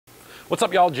What's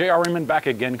up, y'all? JR Raymond back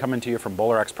again, coming to you from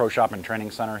BowlerX Pro Shop and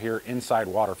Training Center here inside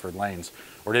Waterford Lanes,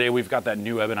 where today we've got that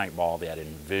new Ebonite ball, that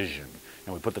Envision.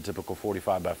 And we put the typical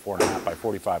 45 by 4.5 by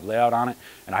 45 layout on it.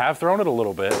 And I have thrown it a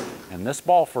little bit, and this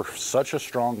ball for such a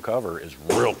strong cover is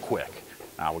real quick.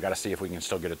 Now we got to see if we can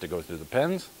still get it to go through the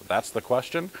pins. That's the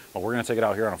question. But we're going to take it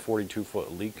out here on a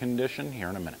 42-foot league condition here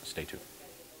in a minute. Stay tuned.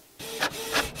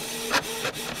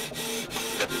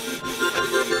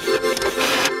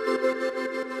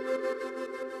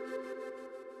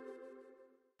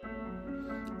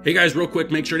 Hey guys, real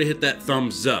quick, make sure to hit that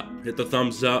thumbs up. Hit the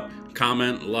thumbs up,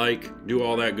 comment, like, do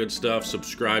all that good stuff,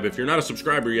 subscribe. If you're not a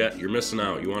subscriber yet, you're missing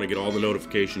out. You want to get all the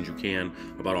notifications you can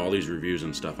about all these reviews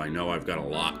and stuff. I know I've got a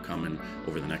lot coming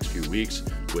over the next few weeks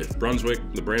with Brunswick,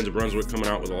 the brands of Brunswick coming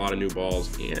out with a lot of new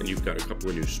balls, and you've got a couple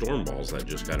of new Storm balls that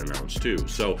just got announced too.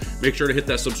 So make sure to hit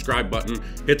that subscribe button,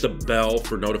 hit the bell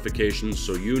for notifications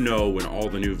so you know when all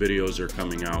the new videos are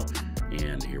coming out,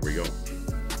 and here we go.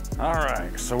 All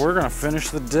right, so we're gonna finish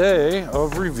the day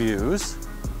of reviews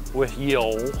with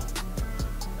Yo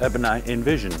Ebonite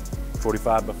Envision.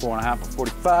 45 by 4.5 by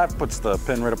 45, puts the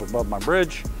pin right up above my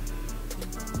bridge.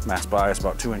 Mass bias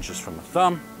about 2 inches from the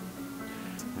thumb.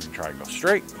 We're gonna try to go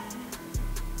straight-ish,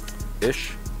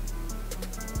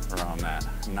 around that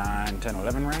 9, 10,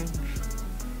 11 range.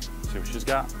 See what she's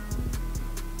got.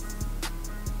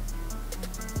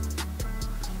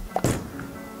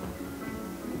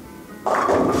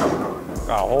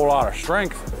 Got a whole lot of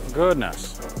strength.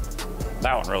 Goodness.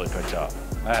 That one really picked up.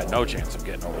 I had no chance of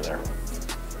getting over there.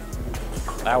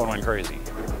 That one went crazy.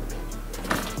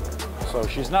 So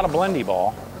she's not a blendy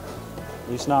ball,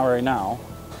 at least not right now.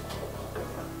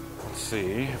 Let's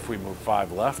see if we move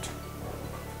 5 left,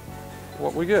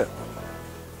 what we get.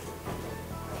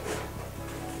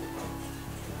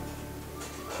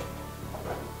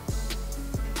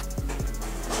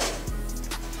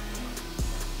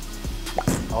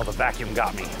 Oh, the vacuum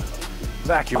got me.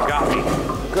 Vacuum got me.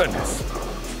 Goodness.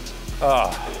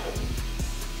 Oh.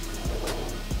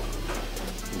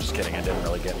 I'm just kidding, it didn't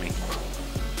really get me.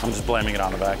 I'm just blaming it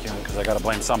on the vacuum because I gotta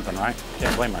blame something, right?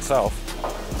 Can't blame myself.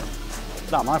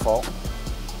 It's not my fault.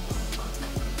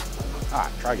 All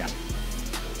right, try again.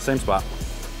 Same spot.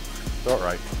 Throw it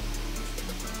right.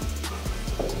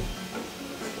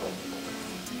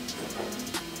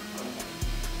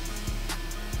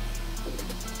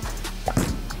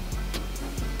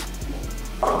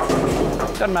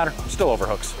 Doesn't matter, still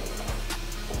overhooks.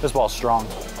 This ball's strong,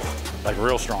 like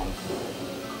real strong.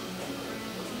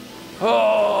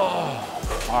 Oh,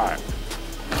 all right.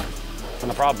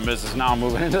 And the problem is now I'm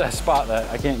moving into that spot that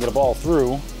I can't get a ball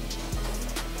through.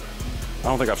 I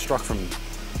don't think I've struck from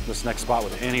this next spot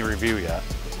with any review yet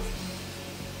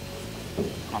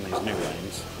on these new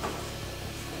lanes.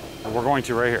 And we're going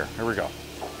to right here, here we go.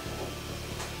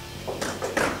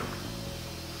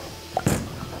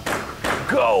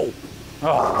 Go!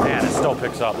 Oh man, it still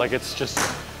picks up. Like it's just,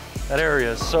 that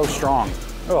area is so strong.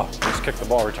 Oh, just kick the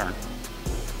ball return.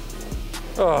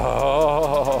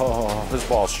 Oh, this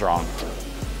ball's strong.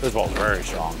 This ball's very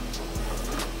strong.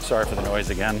 Sorry for the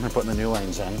noise again. We're putting the new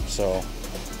lanes in, so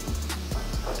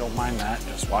don't mind that.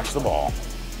 Just watch the ball.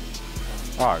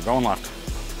 All right, going left.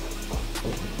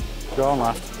 Going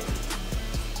left.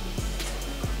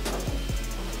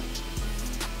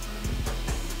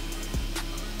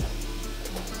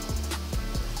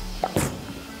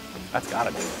 That's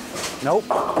gotta do it. Nope.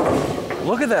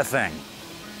 Look at that thing.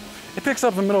 It picks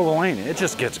up the middle of the lane. It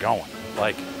just gets going.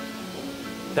 Like,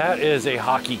 that is a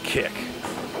hockey kick.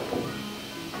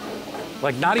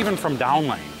 Like, not even from down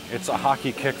lane. It's a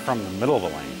hockey kick from the middle of the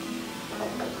lane.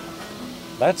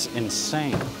 That's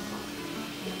insane.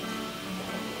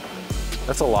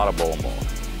 That's a lot of bowling ball.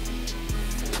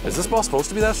 Is this ball supposed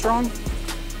to be that strong?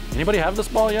 Anybody have this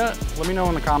ball yet? Let me know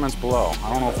in the comments below.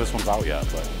 I don't know if this one's out yet,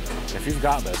 but if you've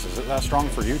got this, is it that strong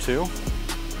for you too?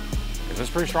 Because it's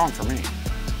pretty strong for me.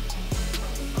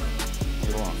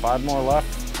 We're going 5 more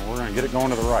left, and we're gonna get it going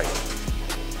to the right.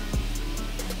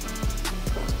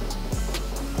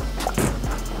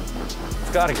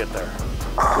 It's gotta get there.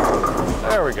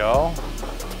 There we go.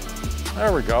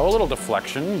 There we go, a little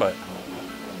deflection, but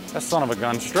that son of a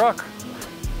gun struck.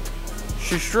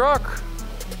 She struck.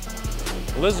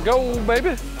 Let's go,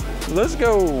 baby. Let's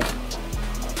go.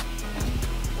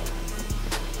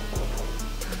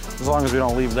 As long as we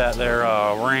don't leave that there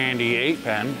Randy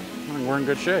 8-pin, I think we're in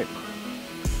good shape.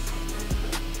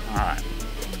 All right.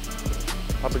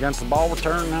 Up against the ball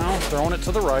return now, throwing it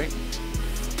to the right.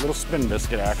 Little spin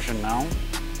biscuit action now.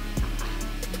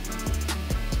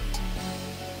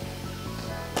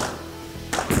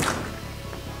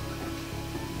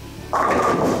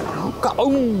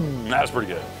 Oh, that was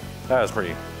pretty good.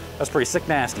 That's pretty sick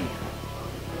nasty.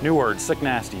 New word, sick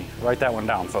nasty. Write that one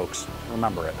down, folks.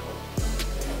 Remember it.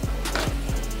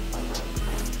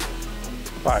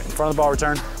 All right, in front of the ball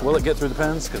return, will it get through the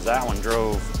pins? Because that one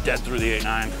drove dead through the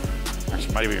 8-9.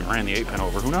 Actually, might have even ran the 8 pin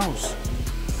over, who knows?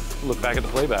 We'll look back at the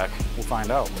playback, we'll find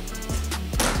out.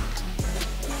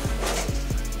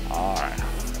 All right,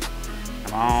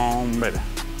 come on, baby.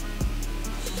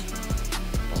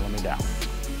 Don't let me down.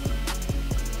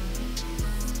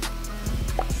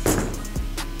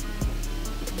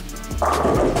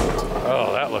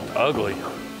 Oh, that looked ugly.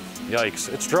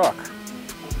 Yikes, it struck.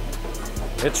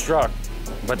 It struck.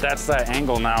 But that's that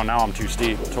angle now. Now I'm too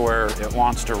steep to where it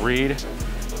wants to read.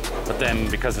 But then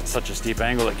because it's such a steep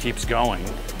angle, it keeps going.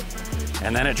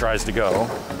 And then it tries to go.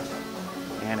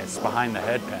 And it's behind the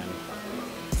head pin.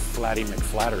 Flatty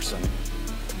McFlatterson.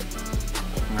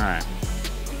 All right.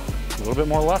 A little bit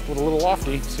more left with a little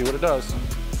lofty. See what it does.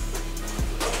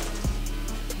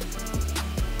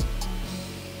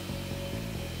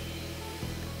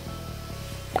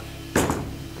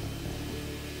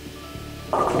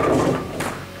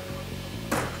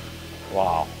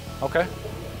 Wow. Okay.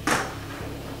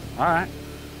 All right.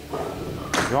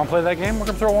 You want to play that game? We're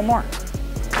gonna throw one more.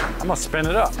 I'm gonna spin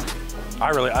it up.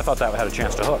 I thought that had a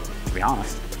chance to hook, to be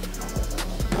honest.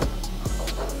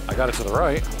 I got it to the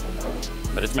right,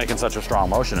 but it's making such a strong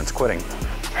motion, it's quitting.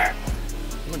 I'm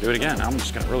gonna do it again. I'm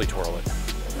just gonna really twirl it.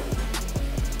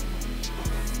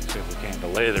 See if we can't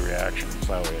delay the reaction,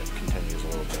 so that way it continues a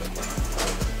little bit.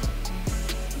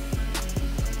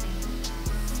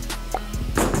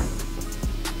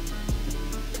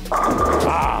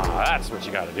 Ah, that's what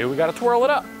you gotta do. We gotta twirl it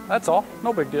up. That's all,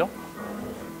 no big deal.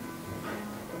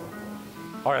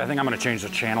 All right, I think I'm gonna change the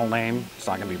channel name. It's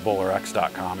not gonna be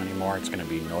BowlerX.com anymore. It's gonna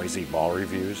be Noisy Ball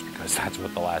Reviews because that's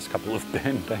what the last couple have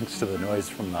been, thanks to the noise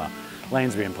from the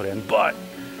lanes being put in. But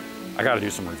I gotta do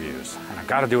some reviews, and I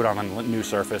gotta do it on a new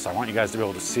surface. I want you guys to be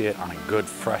able to see it on a good,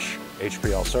 fresh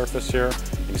HPL surface here.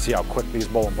 You can see how quick these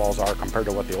bowling balls are compared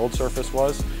to what the old surface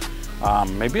was.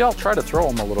 Maybe I'll try to throw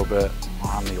them a little bit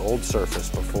on the old surface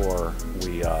before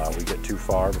we get too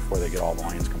far, before they get all the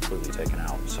lanes completely taken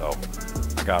out. So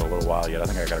I got a little while yet. I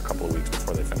think I got a couple of weeks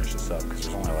before they finish this up because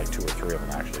there's only like 2 or 3 of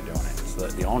them actually doing it. It's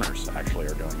the owners actually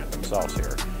are doing it themselves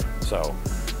here. So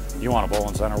you want a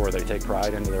bowling center where they take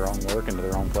pride into their own work, into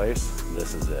their own place,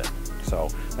 this is it. So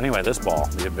anyway, this ball,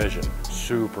 the Envision,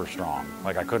 super strong.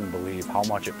 Like I couldn't believe how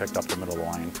much it picked up the middle of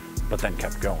the lane, but then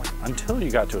kept going until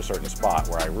you got to a certain spot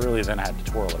where I really then had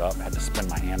to twirl it up, had to spin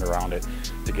my hand around it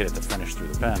to get it to finish through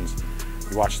the pins.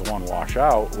 You watch the one wash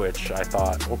out, which I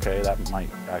thought, okay, that might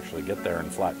actually get there in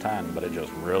flat 10, but it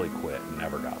just really quit and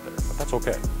never got there. But that's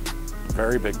okay.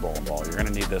 Very big bowling ball. You're gonna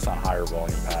need this on higher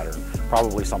volume pattern.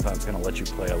 Probably something that's gonna let you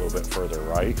play a little bit further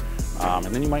right.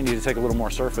 And then you might need to take a little more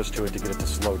surface to it to get it to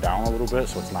slow down a little bit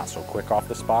so it's not so quick off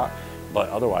the spot. But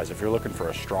otherwise, if you're looking for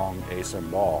a strong ASIM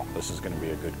ball, this is going to be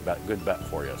a good bet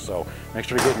for you. So make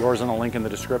sure to get yours in the link in the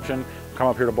description. Come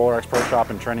up here to BowlerX Pro Shop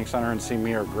and Training Center and see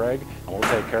me or Greg, and we'll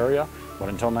take care of you. But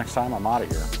until next time, I'm out of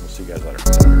here. We'll see you guys later.